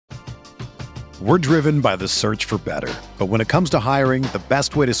We're driven by the search for better. But when it comes to hiring, the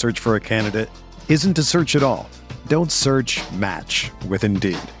best way to search for a candidate isn't to search at all. Don't search, match with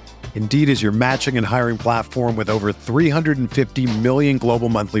Indeed. Indeed is your matching and hiring platform with over 350 million global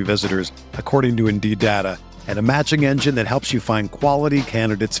monthly visitors, according to Indeed data, and a matching engine that helps you find quality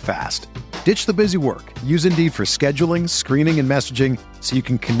candidates fast. Ditch the busy work. Use Indeed for scheduling, screening, and messaging so you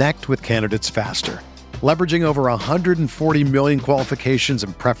can connect with candidates faster. Leveraging over 140 million qualifications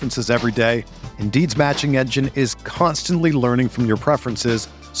and preferences every day, Indeed's matching engine is constantly learning from your preferences,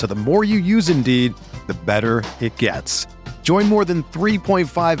 so the more you use Indeed, the better it gets. Join more than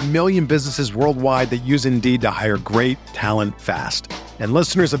 3.5 million businesses worldwide that use Indeed to hire great talent fast. And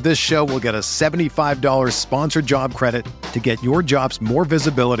listeners of this show will get a $75 sponsored job credit to get your jobs more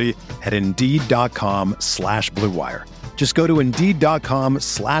visibility at Indeed.com/Blue Wire. Just go to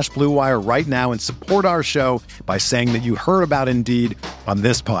Indeed.com/Blue Wire right now and support our show by saying that you heard about Indeed on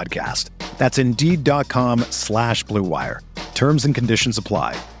this podcast. That's Indeed.com/Blue Wire. Terms and conditions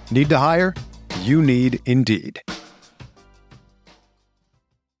apply. Need to hire? You need Indeed.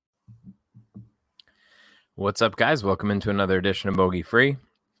 What's up, guys? Welcome into another edition of Bogey Free.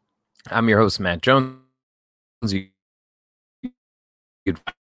 I'm your host, Matt Jones.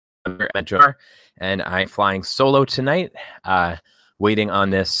 And I'm flying solo tonight, waiting on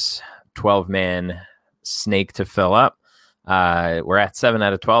this 12-man snake to fill up. We're at 7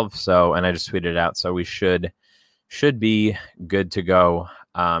 out of 12, and I just tweeted it out, so we should be good to go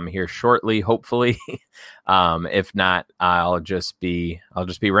here shortly, hopefully. If not, I'll just be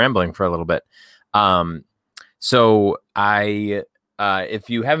rambling for a little bit. So if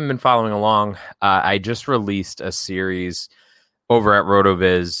you haven't been following along, I just released a series over at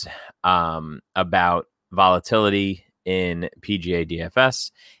RotoViz about volatility in PGA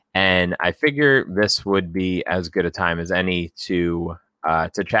DFS, and I figure this would be as good a time as any to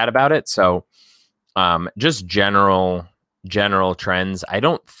chat about it. So just general trends. I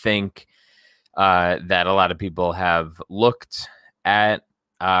don't think that a lot of people have looked at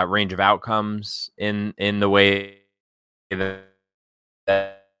range of outcomes in the way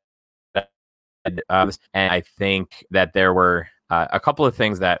that and I think that there were a couple of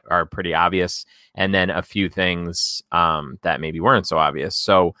things that are pretty obvious, and then a few things that maybe weren't so obvious.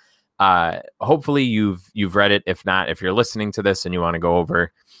 So hopefully you've read it. If not, if you're listening to this and you want to go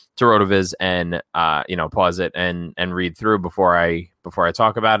over to RotoViz and pause it and read through before I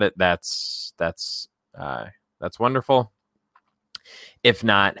talk about it, that's wonderful. If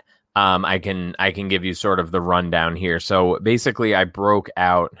not, I can give you sort of the rundown here. So basically, I broke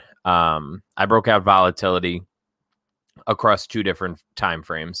out volatility across two different time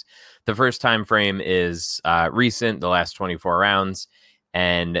frames. The first time frame is recent, the last 24 rounds,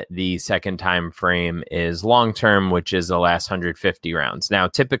 and the second time frame is long term, which is the last 150 rounds. Now,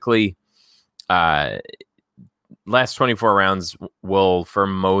 typically, last 24 rounds will, for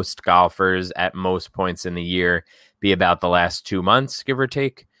most golfers at most points in the year, be about the last 2 months, give or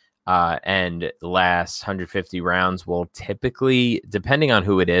take. And the last 150 rounds will typically, depending on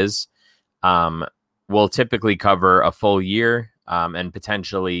who it is, will typically cover a full year, and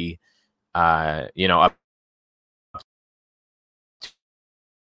potentially, up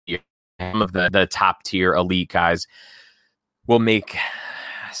some of the top tier elite guys will make,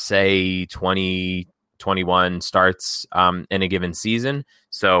 say, 20, 21 starts in a given season.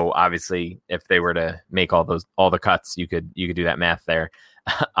 So obviously, if they were to make all the cuts, you could do that math there.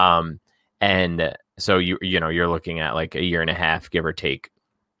 And so you're looking at like a year and a half, give or take.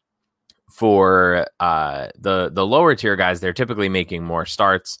 For the lower tier guys, they're typically making more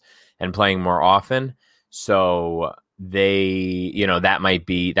starts and playing more often. So they, that might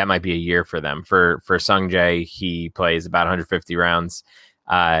be a year for them. For Sungjae, he plays about 150 rounds,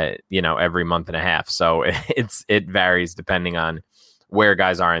 every month and a half. So it varies depending on where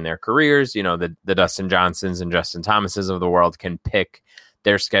guys are in their careers. The Dustin Johnsons and Justin Thomases of the world can pick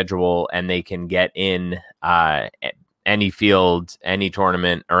their schedule and they can get in any field, any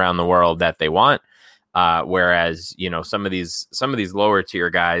tournament around the world that they want. Whereas, some of these lower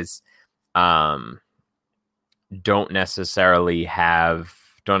tier guys don't necessarily have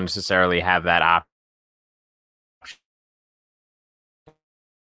that option.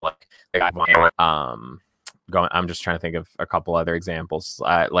 I'm just trying to think of a couple other examples,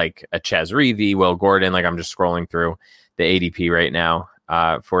 like a Ches Reavie, Will Gordon. Like, I'm just scrolling through the ADP right now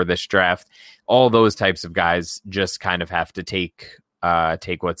for this draft. All those types of guys just kind of have to take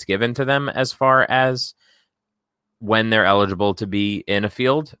what's given to them as far as when they're eligible to be in a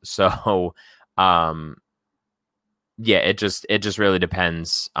field. So, it just really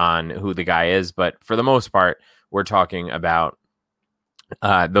depends on who the guy is. But for the most part, we're talking about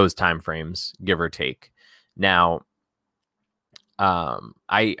those time frames, give or take. Now,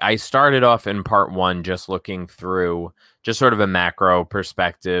 I started off in part one just looking through just sort of a macro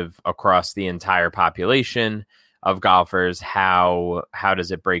perspective across the entire population of golfers. How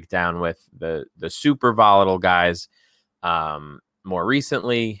does it break down with the super volatile guys more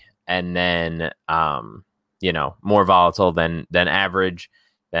recently, and then more volatile than average,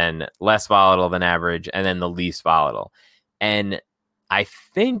 then less volatile than average, and then the least volatile. And I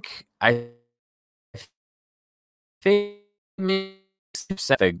think the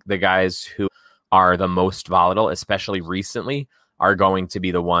guys who are the most volatile, especially recently, are going to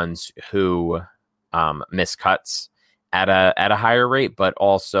be the ones who miss cuts at a higher rate, but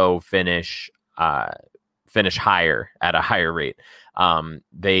also finish higher at a higher rate.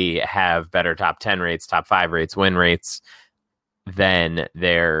 They have better top 10 rates, top 5 rates, win rates than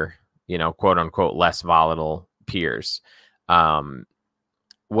their, quote unquote, less volatile peers.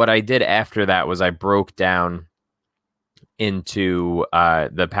 What I did after that was I broke down into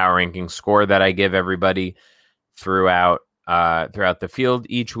the power ranking score that I give everybody throughout the field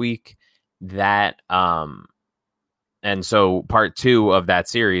each week. And so part 2 of that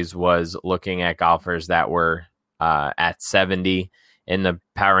series was looking at golfers that were at 70 in the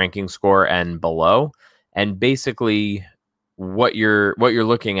power ranking score and below. And basically what you're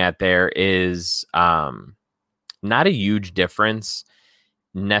looking at there is not a huge difference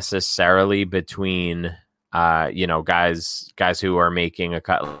necessarily between guys who are making a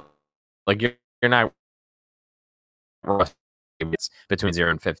cut. Like you're not between 0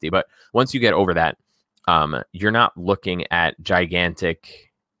 and 50, but once you get over that, you're not looking at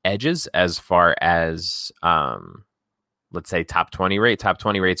gigantic edges as far as let's say top 20 rate. Top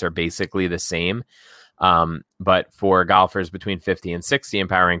 20 rates are basically the same, but for golfers between 50 and 60 in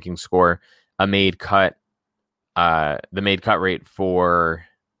power ranking score, the made cut rate for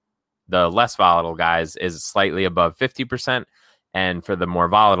the less volatile guys is slightly above 50%, and for the more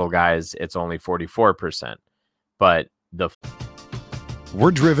volatile guys, it's only 44%. But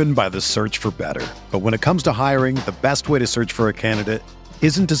we're driven by the search for better. But when it comes to hiring, the best way to search for a candidate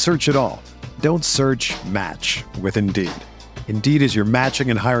isn't to search at all. Don't search, match with Indeed. Indeed is your matching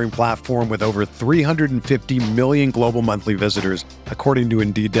and hiring platform with over 350 million global monthly visitors, according to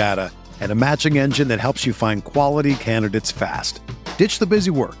Indeed data, and a matching engine that helps you find quality candidates fast. Ditch the busy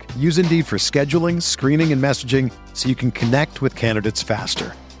work. Use Indeed for scheduling, screening, and messaging so you can connect with candidates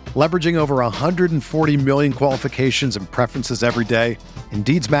faster. Leveraging over 140 million qualifications and preferences every day,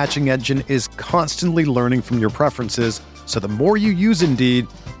 Indeed's matching engine is constantly learning from your preferences, so the more you use Indeed,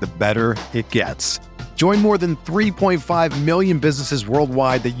 the better it gets. Join more than 3.5 million businesses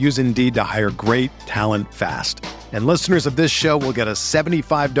worldwide that use Indeed to hire great talent fast. And listeners of this show will get a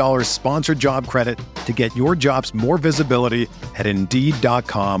 $75 sponsored job credit to get your jobs more visibility at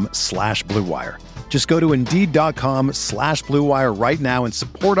Indeed.com/Blue Wire. Just go to Indeed.com/Blue Wire right now and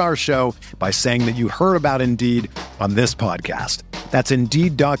support our show by saying that you heard about Indeed on this podcast. That's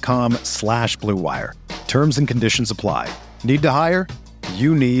Indeed.com/Blue Wire. Terms and conditions apply. Need to hire?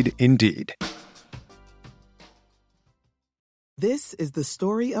 You need Indeed. This is the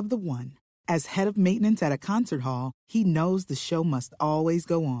story of the one. As head of maintenance at a concert hall, he knows the show must always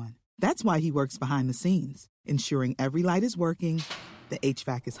go on. That's why he works behind the scenes, ensuring every light is working, the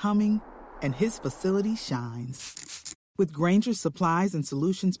HVAC is humming, and his facility shines. With Grainger's supplies and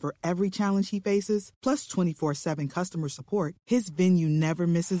solutions for every challenge he faces, plus 24/7 customer support, his venue never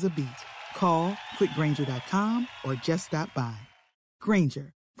misses a beat. Call quickgrainger.com or just stop by.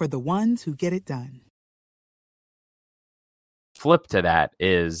 Grainger, for the ones who get it done. Flip to that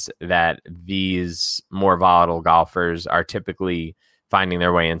is that these more volatile golfers are typically finding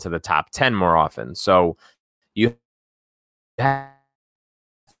their way into the top 10 more often. So you have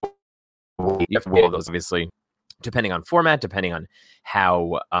to weigh those, obviously, depending on format, depending on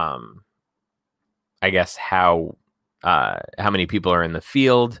how, how many people are in the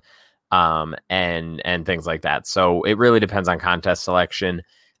field, and things like that. So it really depends on contest selection.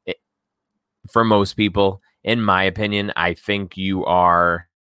 For most people, in my opinion, I think you are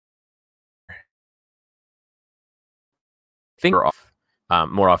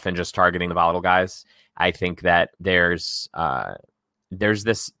more often just targeting the volatile guys. I think that there's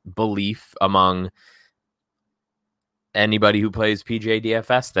this belief among anybody who plays PGA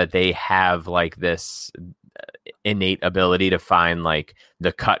DFS that they have like this innate ability to find like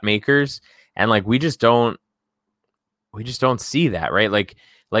the cut makers, and like we just don't see that, right?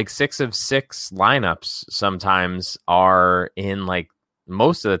 Like 6 of 6 lineups sometimes are in, like,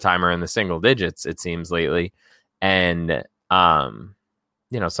 most of the time are in the single digits, it seems, lately. And in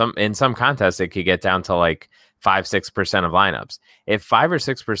some contests it could get down to like 5-6% of lineups. If 5 or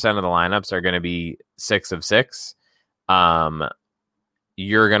 6% of the lineups are going to be 6 of 6,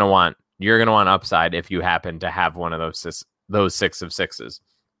 you're going to want upside if you happen to have one of those 6 of 6s.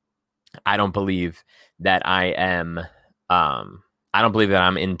 I don't believe that I'm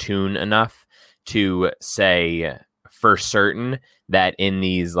in tune enough to say for certain that in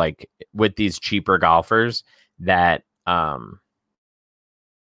these, like, with these cheaper golfers that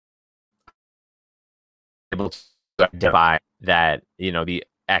able to identify that, you know, the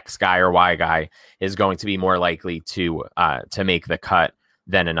X guy or Y guy is going to be more likely to make the cut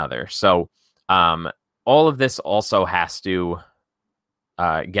than another. So all of this also has to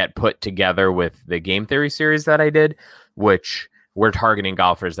get put together with the game theory series that I did, which we're targeting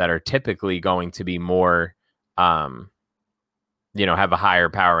golfers that are typically going to be more, have a higher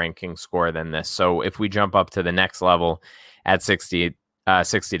power ranking score than this. So if we jump up to the next level at 60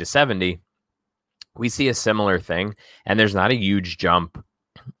 to 70, we see a similar thing, and there's not a huge jump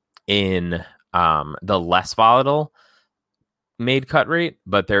in the less volatile made cut rate,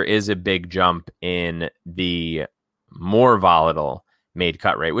 but there is a big jump in the more volatile made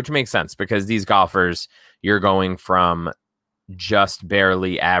cut rate, which makes sense because these golfers, you're going from just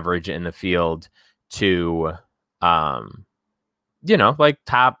barely average in the field to, like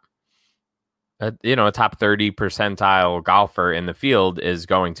a top 30 percentile golfer in the field is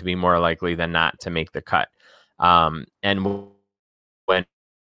going to be more likely than not to make the cut. And when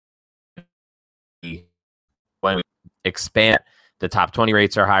we expand, the top 20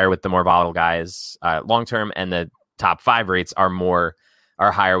 rates are higher with the more volatile guys long term, and the top 5 rates are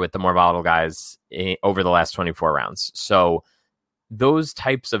higher with the more volatile guys over the last 24 rounds. So those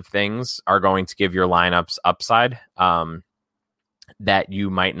types of things are going to give your lineups upside that you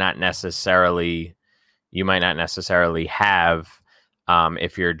might not necessarily have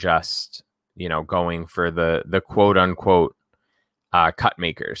if you're just going for the quote unquote cut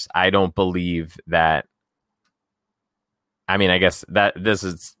makers. I don't believe that. I mean, I guess that this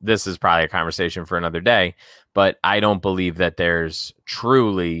is probably a conversation for another day, but I don't believe that there's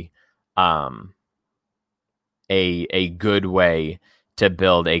truly a good way to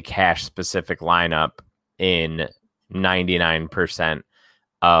build a cash specific lineup in 99%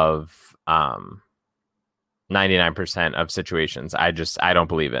 of 99% of situations. I don't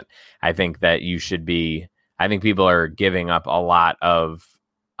believe it. I think that I think people are giving up a lot of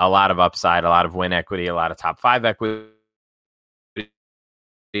upside, a lot of win equity, a lot of top 5 equity.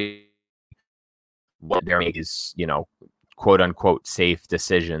 What there is, quote unquote safe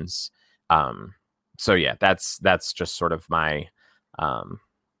decisions. So yeah, that's just sort of my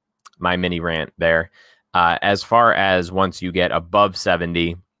my mini rant there. As far as once you get above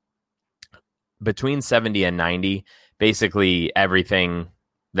 70, between 70 and 90, basically everything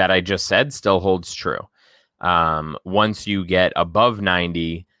that I just said still holds true. Once you get above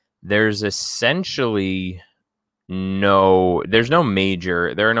 90, there's essentially there are no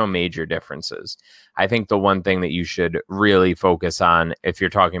major differences. I think the one thing that you should really focus on if you're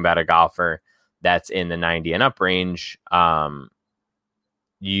talking about a golfer that's in the 90 and up range,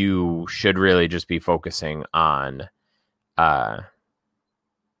 you should really just be focusing on the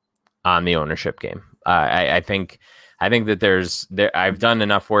ownership game. I think that I've done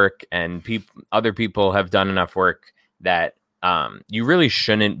enough work, and other people have done enough work that you really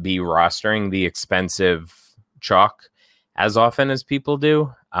shouldn't be rostering the expensive chalk as often as people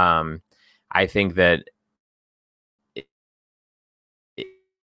do. I think that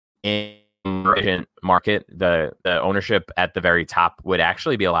in the market, the ownership at the very top would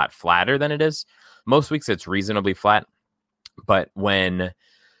actually be a lot flatter than it is. Most weeks it's reasonably flat, but when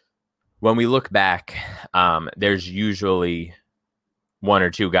we look back, there's usually 1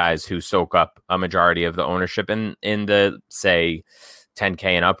 or 2 guys who soak up a majority of the ownership in the, say, 10K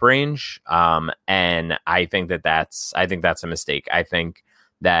and up range. And I think that's a mistake. I think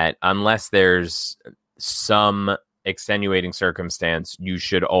that unless there's some extenuating circumstance, you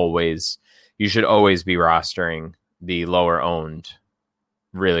should always be rostering the lower owned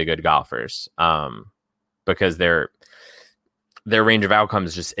really good golfers, because their range of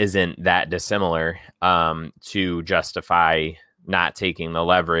outcomes just isn't that dissimilar to justify not taking the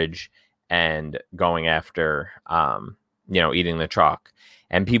leverage and going after eating the chalk.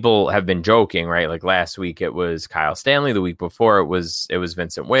 And people have been joking, right? Like last week it was Kyle Stanley, the week before it was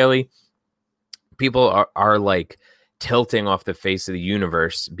Vincent Whaley. People are like tilting off the face of the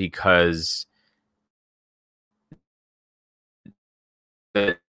universe because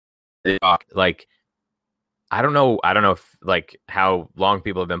like I don't know if like how long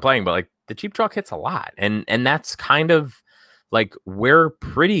people have been playing, but like the cheap chalk hits a lot, and that's kind of like we're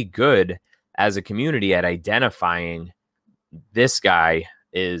pretty good as a community at identifying this guy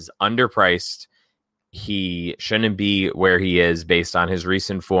is underpriced. He shouldn't be where he is based on his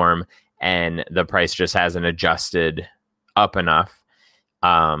recent form, and the price just hasn't adjusted up enough.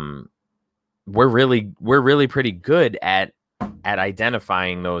 We're really pretty good at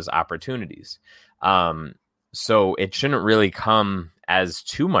identifying those opportunities. So it shouldn't really come as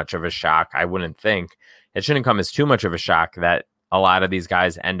too much of a shock. I wouldn't think it shouldn't come as too much of a shock that a lot of these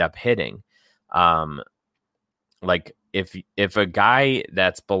guys end up hitting. Like if a guy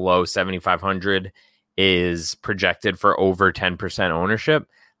that's below 7,500 is projected for over 10% ownership,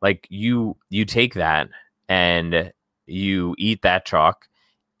 like you take that and you eat that chalk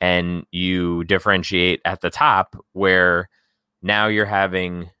and you differentiate at the top, where now you're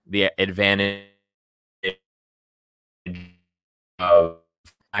having the advantage of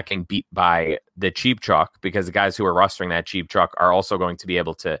not getting beat by the cheap chalk, because the guys who are rostering that cheap chalk are also going to be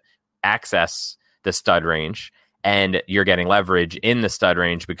able to access the stud range, and you're getting leverage in the stud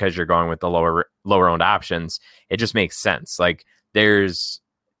range because you're going with the lower owned options. It just makes sense. Like there's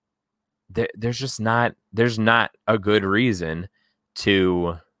not a good reason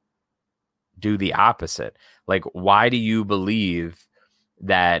to do the opposite. Like, why do you believe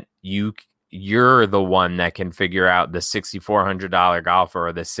that you're the one that can figure out the $6,400 golfer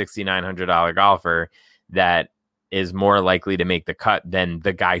or the $6,900 golfer that is more likely to make the cut than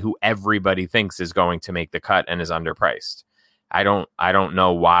the guy who everybody thinks is going to make the cut and is underpriced? I don't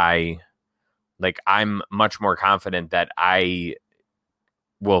know why. Like, I'm much more confident that I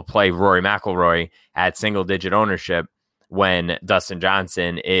will play Rory McIlroy at single digit ownership when Dustin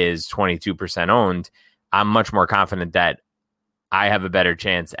Johnson is 22% owned. I'm much more confident that I have a better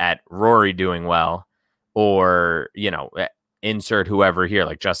chance at Rory doing well, or, insert whoever here,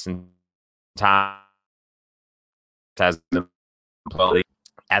 like Justin Thomas has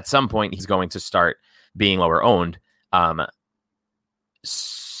at some point he's going to start being lower owned.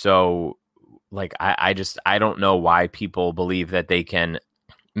 So like, I don't know why people believe that they can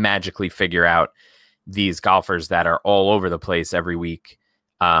magically figure out these golfers that are all over the place every week.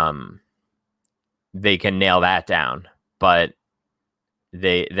 They can nail that down, but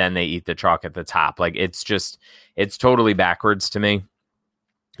they eat the chalk at the top. Like, it's totally backwards to me.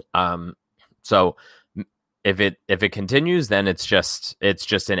 So if it continues, then it's just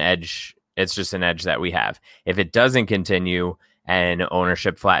an edge. It's just an edge that we have. If it doesn't continue and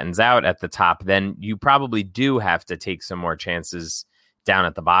ownership flattens out at the top, then you probably do have to take some more chances down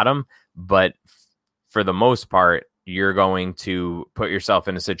at the bottom. But for the most part, you're going to put yourself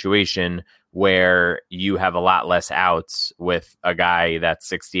in a situation where you have a lot less outs with a guy that's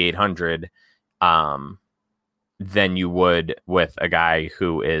 6,800 than you would with a guy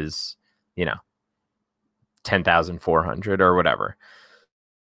who is, 10,400 or whatever.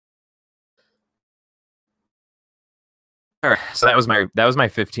 All right, so that was my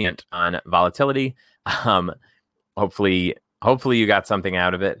 15 on volatility. Hopefully you got something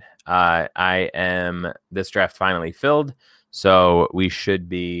out of it. This draft finally filled, so we should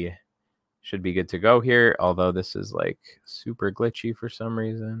be good to go here. Although this is like super glitchy for some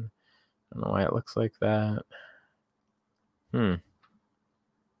reason. I don't know why it looks like that. All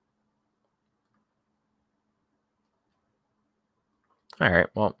right,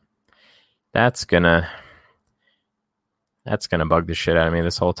 well, that's gonna bug the shit out of me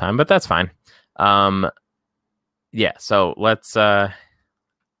this whole time, but that's fine. Yeah, so let's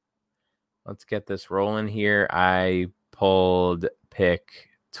get this rolling here. I pulled pick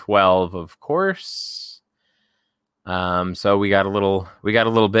 12, of course. So we got a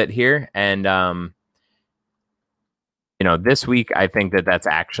little bit here, and this week I think that's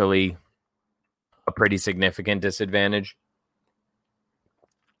actually a pretty significant disadvantage.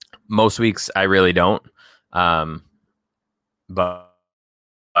 Most weeks I really don't. But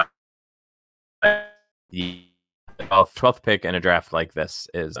the 12th pick in a draft like this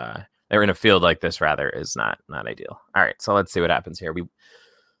is or in a field like this rather, is not ideal. All right, so let's see what happens here. We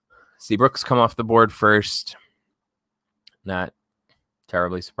see Brooks come off the board first. Not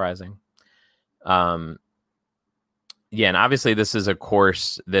terribly surprising. Yeah, and obviously this is a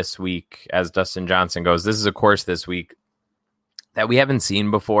course this week, as Dustin Johnson goes. This is a course this week that we haven't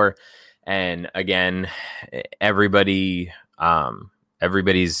seen before. And again, everybody's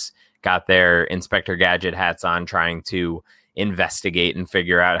got their Inspector Gadget hats on, trying to investigate and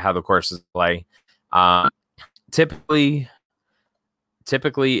figure out how the courses play. Typically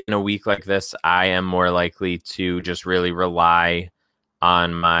in a week like this, I am more likely to just really rely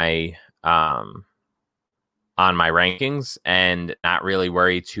on my rankings and not really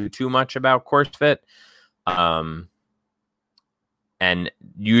worry too much about course fit. and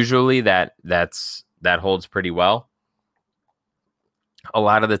usually that holds pretty well. A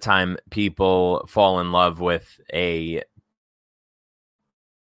lot of the time people fall in love with a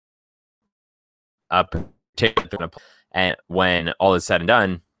particular, and when all is said and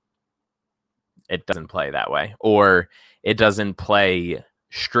done, it doesn't play that way, or it doesn't play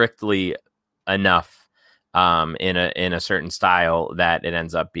strictly enough in a certain style that it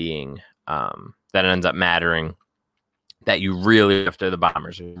ends up being that it ends up mattering, that you really after the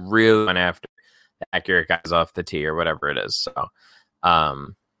Bombers, you really went after the accurate guys off the tee or whatever it is. So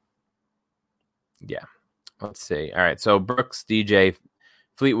yeah, let's see. All right, so Brooks, DJ,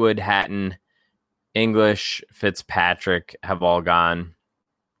 Fleetwood, Hatton, English, Fitzpatrick have all gone.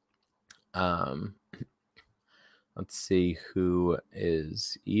 Let's see who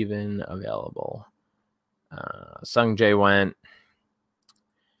is even available. Sung Jae went.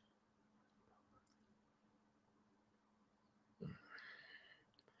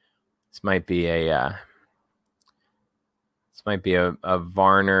 This might be a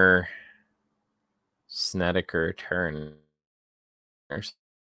Varner, Snedeker turn or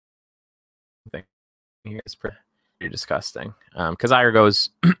something. It's pretty disgusting. Because Iyer goes.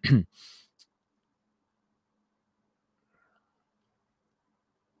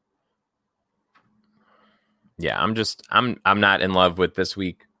 Yeah, I'm not in love with this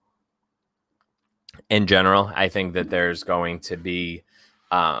week in general. I think that there's going to be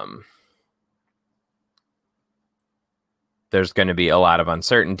a lot of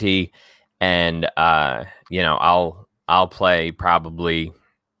uncertainty, and I'll play probably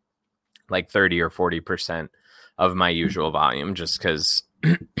like 30 or 40% of my usual volume, just because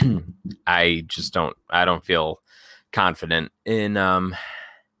I don't feel confident in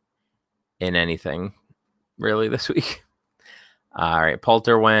anything really this week. All right,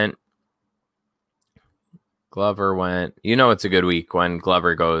 Poulter went. Glover went. It's a good week when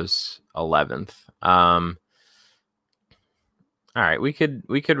Glover goes 11th. All right, we could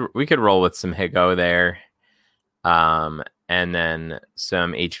roll with some Higo there, and then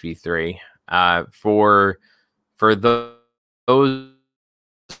some HV3 for those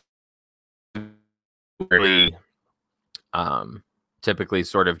really typically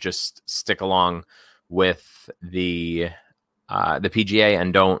sort of just stick along with the PGA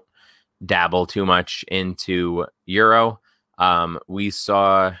and don't dabble too much into Euro. We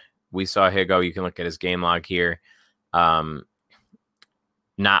saw Higo. You can look at his game log here.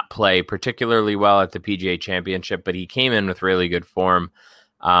 Not play particularly well at the PGA Championship, but he came in with really good form.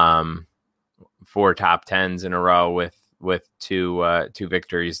 4 top 10s in a row with two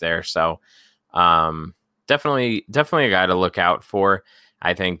victories there. So definitely a guy to look out for.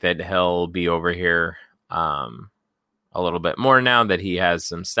 I think that he'll be over here a little bit more now that he has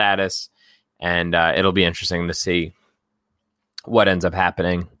some status, and it'll be interesting to see what ends up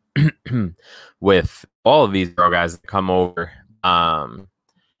happening with all of these guys that come over.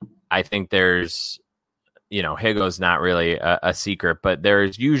 I think there's, Higo's not really a secret, but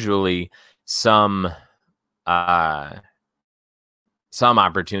there's usually some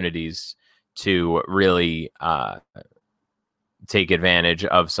opportunities to really take advantage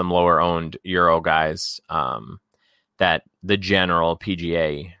of some lower owned Euro guys that the general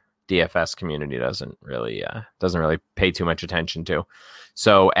PGA DFS community doesn't really pay too much attention to.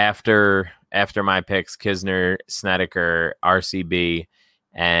 So after my picks, Kisner, Snedeker, RCB,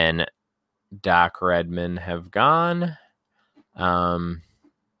 and Doc Redman have gone.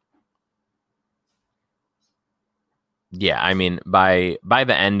 Yeah, I mean, by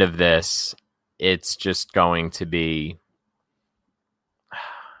the end of this, it's just going to be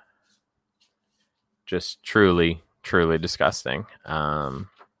just truly disgusting.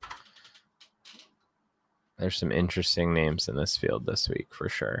 There's some interesting names in this field this week for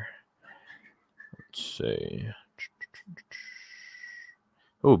sure. Let's see.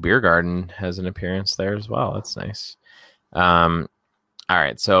 Oh, Beer Garden has an appearance there as well. That's nice. All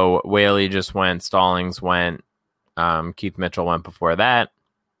right, so Whaley just went. Stallings went. Keith Mitchell went before that.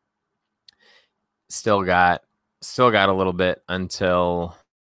 Still got a little bit until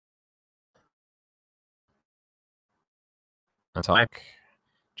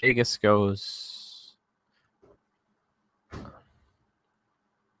Jagus goes.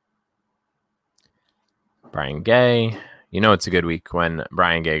 Brian Gay. It's a good week when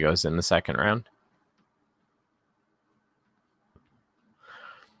Brian Gay goes in the second round.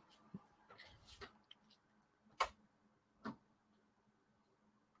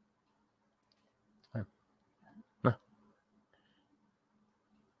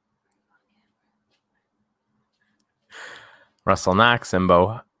 Russell Knox and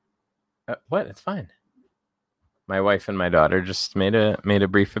Bo. What? It's fine. my wife and my daughter just made a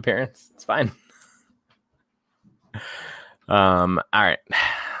brief appearance. It's fine. All right.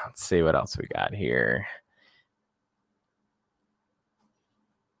 Let's see what else we got here.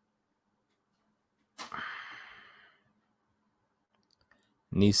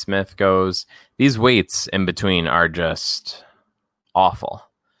 Neesmith goes. These weights in between are just awful.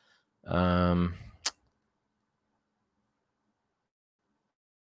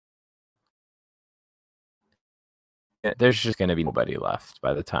 There's just going to be nobody left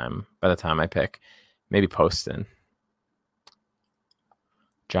by the time I pick. Maybe Poston.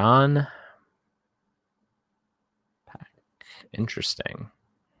 John Pack. Interesting.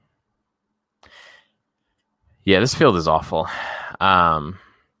 Yeah, this field is awful. I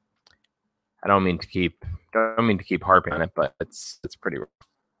don't mean to keep harping on it, but it's pretty rough.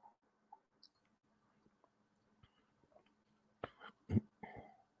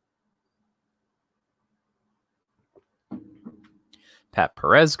 Pat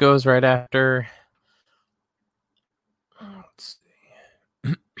Perez goes right after. Let's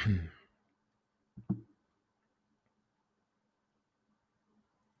see.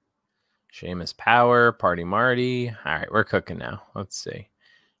 Seamus Power, Party Marty. All right, we're cooking now. Let's see.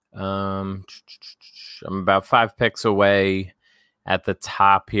 I'm about 5 picks away. At the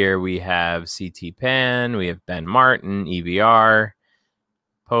top here, we have CT Pan, we have Ben Martin, EVR,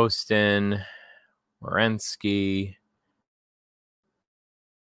 Poston, Werenski.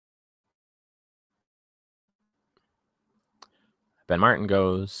 Ben Martin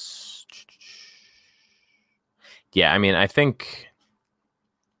goes. Yeah, I mean, I think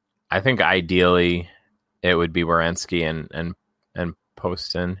ideally it would be Werenski and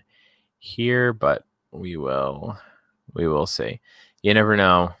Poston here, but we will see. You never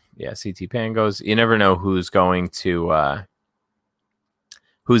know. Yeah, CT Pan goes. You never know who's going to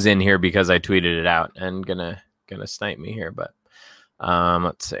who's in here because I tweeted it out and gonna snipe me here, but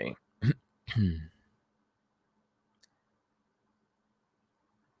let's see.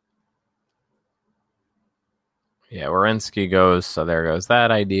 Yeah, Werenski goes, so there goes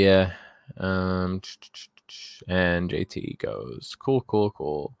that idea. And JT goes. Cool.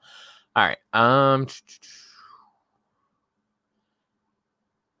 All right.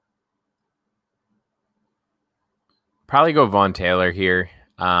 Probably go Vaughn Taylor here.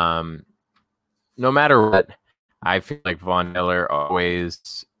 No matter what, I feel like Vaughn Taylor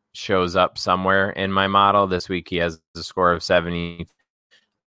always shows up somewhere in my model. This week he has a score of 70.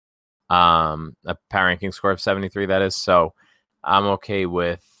 A power ranking score of 73, that is. So I'm okay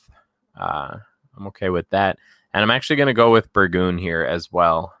with that. And I'm actually going to go with Burgoon here as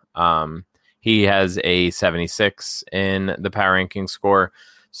well. He has a 76 in the power ranking score.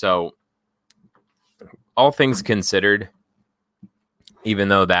 So all things considered, even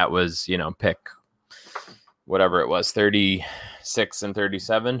though that was, pick whatever it was, 36 and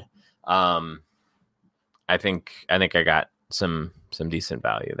 37, I think I got some decent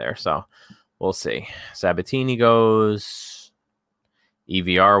value there. So we'll see. Sabatini goes.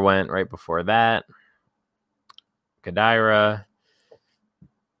 EVR went right before that. Kadira.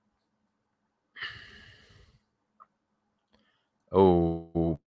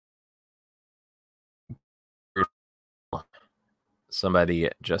 Oh. Somebody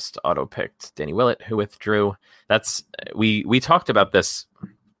just auto-picked Danny Willett, who withdrew. That's we talked about this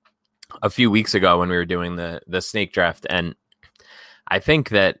a few weeks ago when we were doing the snake draft, and I think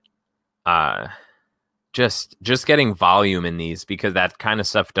that just getting volume in these, because that kind of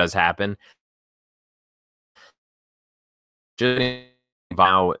stuff does happen. Just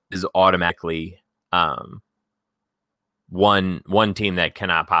volume is automatically one team that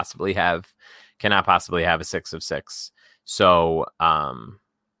cannot possibly have a 6 of 6. So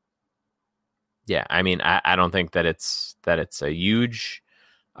yeah, I mean, I don't think that it's a huge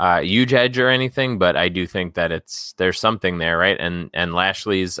edge or anything, but I do think that there's something there, right? And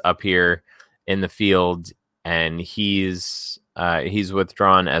Lashley's up here in the field, and he's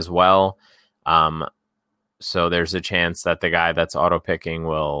withdrawn as well. So there's a chance that the guy that's auto picking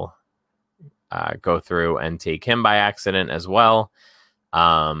will go through and take him by accident as well.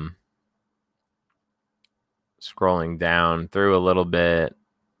 Scrolling down through a little bit,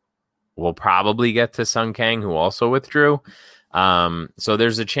 we'll probably get to Sung Kang, who also withdrew. So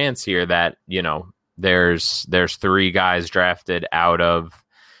there's a chance here that, there's 3 guys drafted out of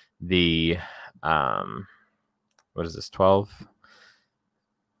the what is this, 12?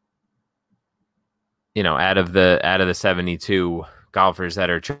 Out of the 72 golfers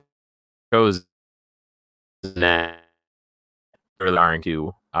that are chosen that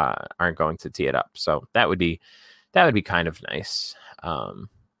aren't going to tee it up. So that would be kind of nice.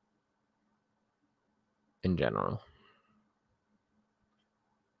 in general.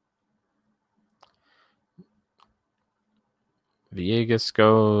 Villegas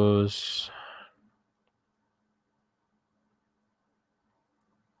goes.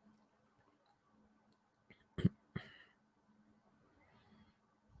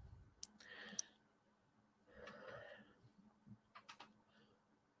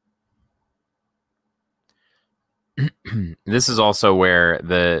 This is also where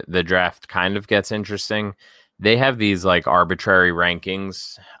the draft kind of gets interesting. They have these like arbitrary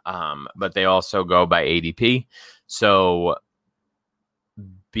rankings, but they also go by ADP. So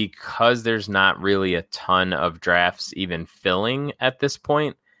because there's not really a ton of drafts even filling at this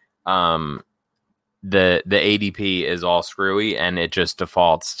point, the ADP is all screwy and it just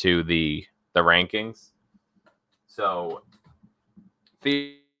defaults to the rankings. So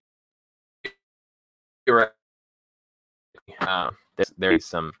there's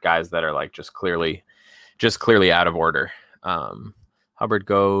some guys that are like just clearly out of order. Hubbard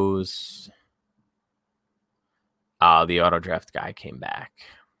goes. The auto draft guy came back.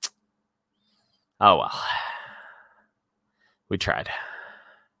 Oh well, we tried.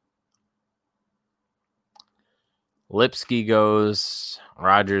 Lipsky goes.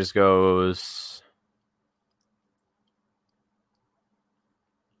 Rogers goes.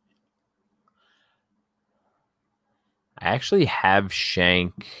 I actually have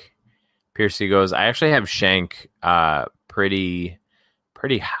Shank. Piercy goes. I actually have Shank pretty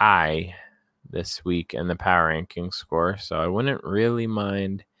high this week in the power ranking score, so I wouldn't really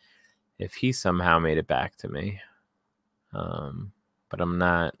mind if he somehow made it back to me. But I'm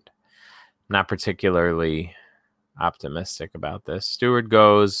not particularly optimistic about this. Stewart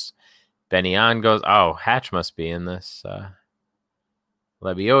goes. Benyon goes. Oh, Hatch must be in this.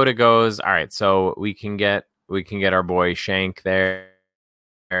 Lebiota goes. All right, so we can get our boy Shank there.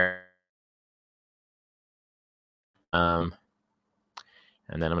 And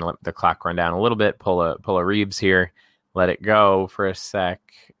then I'm gonna let the clock run down a little bit. Pull a Reeves here. Let it go for a sec.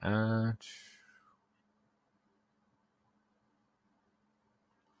 All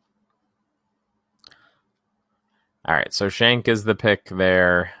right, so Shank is the pick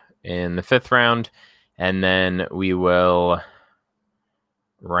there in the 5th round, and then we will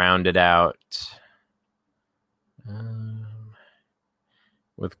round it out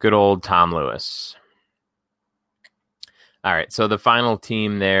with good old Tom Lewis. All right, so the final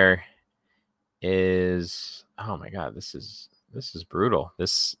team there is, oh my God, this is brutal.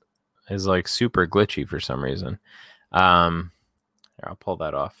 This is like super glitchy for some reason. Here, I'll pull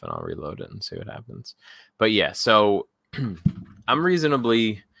that off and I'll reload it and see what happens. But yeah, so I'm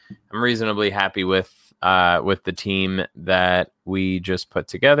reasonably happy with the team that we just put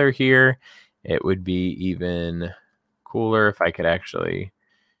together here. It would be even cooler if I could actually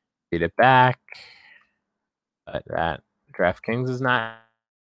read it back. But that DraftKings is not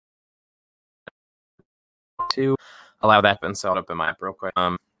to allow that and set up in my app real quick.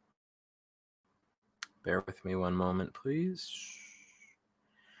 Bear with me one moment, please.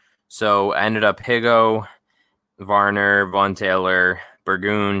 So I ended up Higo, Varner, Von Taylor,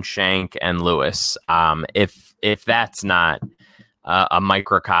 Burgoon, Shank, and Lewis. If that's not a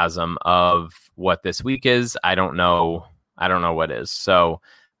microcosm of what this week is, I don't know what is. So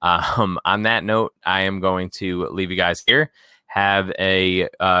on that note, I am going to leave you guys here. Have a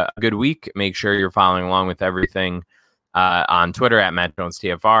good week. Make sure you're following along with everything on Twitter at Matt Jones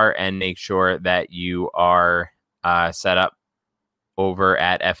TFR, and make sure that you are set up over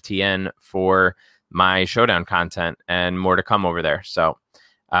at FTN for my showdown content and more to come over there. So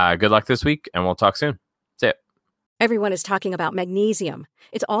good luck this week, and we'll talk soon. That's it. Everyone is talking about magnesium.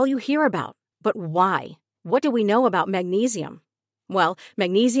 It's all you hear about. But why? What do we know about magnesium? Well,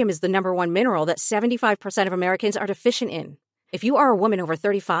 magnesium is the #1 mineral that 75% of Americans are deficient in. If you are a woman over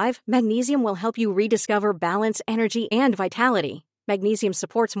 35, magnesium will help you rediscover balance, energy, and vitality. Magnesium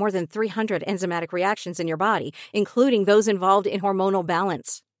supports more than 300 enzymatic reactions in your body, including those involved in hormonal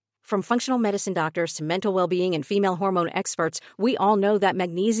balance. From functional medicine doctors to mental well-being and female hormone experts, we all know that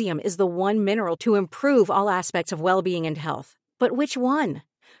magnesium is the one mineral to improve all aspects of well-being and health. But which one?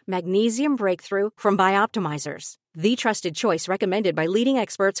 Magnesium Breakthrough from Bioptimizers, the trusted choice recommended by leading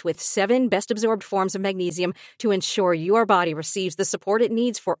experts with 7 best-absorbed forms of magnesium to ensure your body receives the support it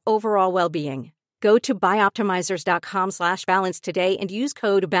needs for overall well-being. Go to bioptimizers.com/balance today and use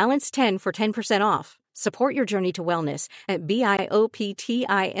code BALANCE10 for 10% off. Support your journey to wellness at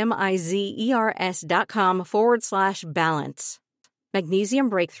bioptimizers.com/balance. Magnesium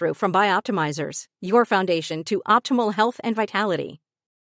Breakthrough from Bioptimizers, your foundation to optimal health and vitality.